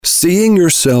Seeing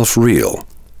Yourself Real,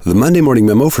 the Monday Morning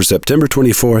Memo for September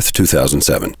 24th,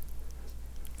 2007.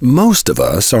 Most of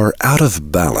us are out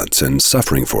of balance and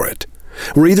suffering for it.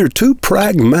 We're either too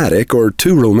pragmatic or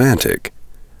too romantic.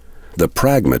 The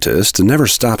pragmatist never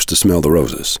stops to smell the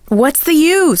roses. What's the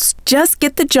use? Just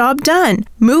get the job done.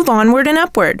 Move onward and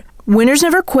upward. Winners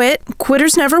never quit.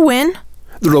 Quitters never win.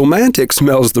 The romantic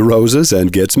smells the roses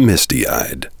and gets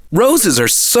misty-eyed. Roses are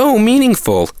so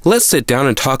meaningful. Let's sit down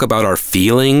and talk about our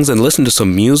feelings and listen to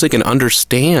some music and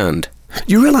understand.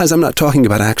 You realize I'm not talking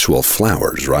about actual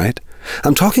flowers, right?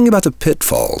 I'm talking about the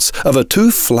pitfalls of a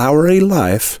too flowery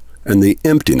life and the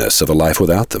emptiness of a life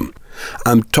without them.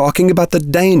 I'm talking about the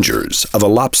dangers of a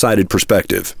lopsided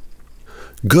perspective.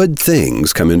 Good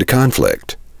things come into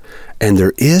conflict, and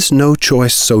there is no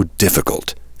choice so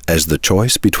difficult as the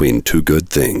choice between two good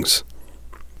things: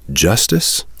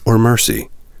 justice or mercy,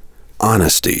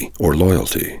 honesty or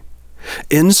loyalty,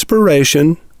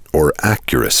 inspiration or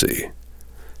accuracy,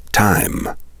 time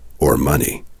or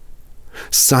money,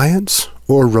 science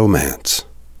or romance.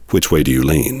 Which way do you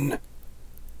lean?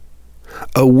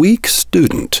 A weak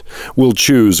student will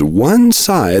choose one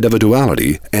side of a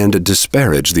duality and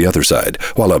disparage the other side,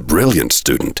 while a brilliant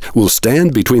student will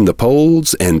stand between the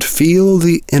poles and feel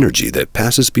the energy that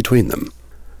passes between them.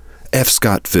 F.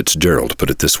 Scott Fitzgerald put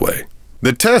it this way: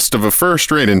 The test of a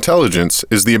first-rate intelligence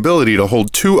is the ability to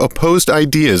hold two opposed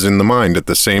ideas in the mind at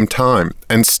the same time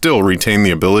and still retain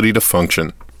the ability to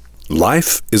function.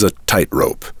 Life is a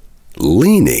tightrope.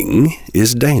 Leaning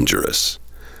is dangerous.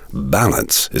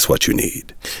 Balance is what you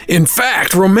need. In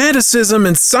fact, romanticism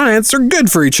and science are good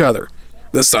for each other.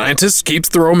 The scientist keeps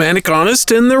the romantic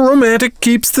honest, and the romantic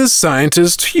keeps the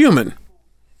scientist human.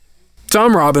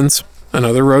 Tom Robbins,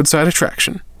 Another Roadside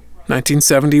Attraction,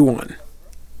 1971.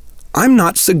 I'm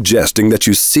not suggesting that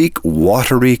you seek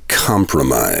watery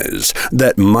compromise,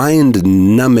 that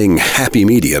mind-numbing happy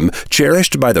medium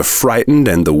cherished by the frightened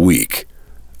and the weak.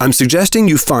 I'm suggesting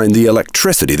you find the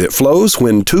electricity that flows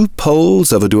when two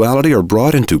poles of a duality are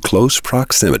brought into close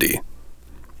proximity.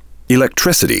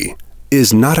 Electricity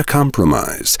is not a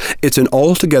compromise. It's an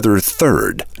altogether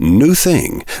third, new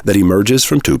thing that emerges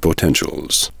from two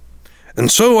potentials. And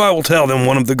so I will tell them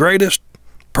one of the greatest,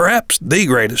 perhaps the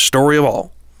greatest story of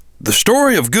all. The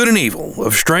story of good and evil,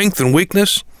 of strength and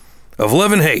weakness, of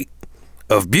love and hate,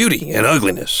 of beauty and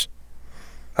ugliness.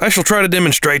 I shall try to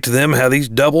demonstrate to them how these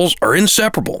doubles are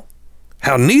inseparable,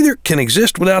 how neither can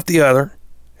exist without the other,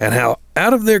 and how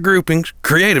out of their groupings,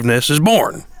 creativeness is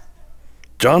born.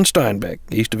 John Steinbeck,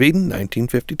 East of Eden,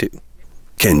 1952.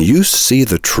 Can you see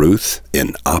the truth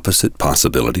in opposite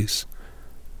possibilities?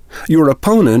 Your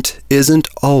opponent isn't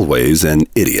always an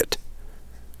idiot.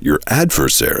 Your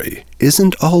adversary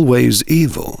isn't always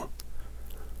evil.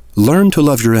 Learn to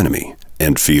love your enemy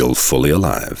and feel fully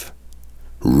alive.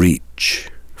 Reach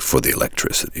for the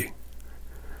electricity.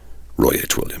 Roy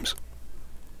H. Williams.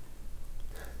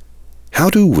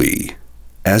 How do we,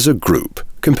 as a group,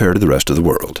 compare to the rest of the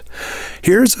world?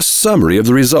 Here's a summary of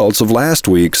the results of last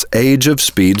week's Age of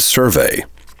Speed survey.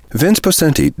 Vince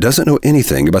Poscenti doesn't know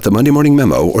anything about the Monday Morning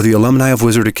Memo or the alumni of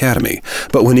Wizard Academy,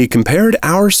 but when he compared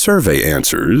our survey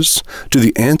answers to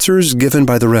the answers given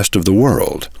by the rest of the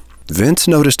world, Vince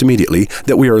noticed immediately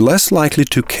that we are less likely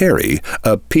to carry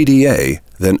a PDA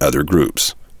than other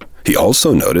groups. He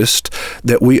also noticed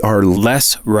that we are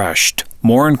less rushed,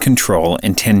 more in control,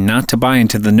 and tend not to buy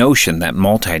into the notion that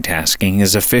multitasking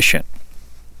is efficient.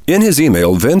 In his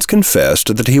email, Vince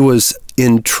confessed that he was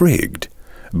intrigued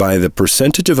by the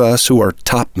percentage of us who are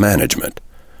top management.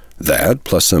 That,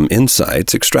 plus some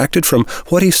insights extracted from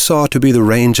what he saw to be the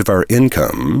range of our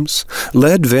incomes,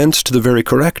 led Vince to the very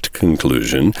correct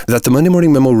conclusion that the Monday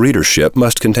Morning Memo readership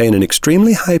must contain an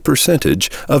extremely high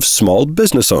percentage of small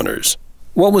business owners.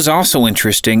 What was also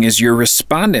interesting is your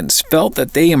respondents felt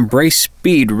that they embrace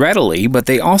speed readily, but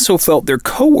they also felt their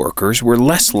coworkers were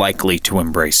less likely to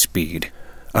embrace speed.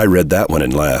 I read that one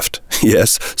and laughed.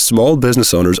 Yes, small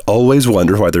business owners always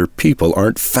wonder why their people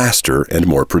aren't faster and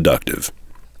more productive.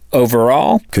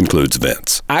 Overall, concludes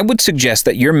Vince, I would suggest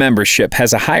that your membership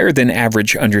has a higher than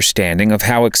average understanding of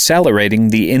how accelerating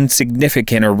the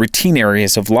insignificant or routine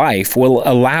areas of life will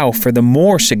allow for the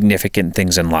more significant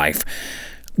things in life.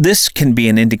 This can be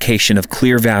an indication of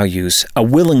clear values, a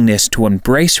willingness to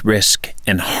embrace risk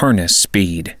and harness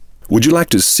speed. Would you like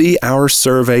to see our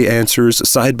survey answers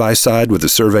side by side with the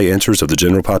survey answers of the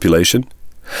general population?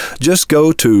 Just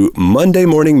go to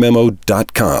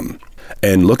mondaymorningmemo.com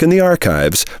and look in the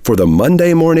archives for the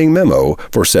Monday Morning Memo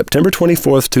for September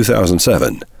 24th,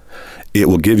 2007. It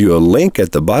will give you a link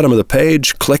at the bottom of the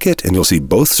page. Click it, and you'll see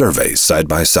both surveys side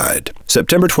by side.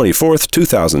 September 24th,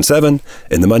 2007,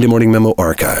 in the Monday Morning Memo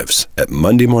archives at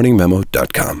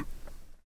mondaymorningmemo.com.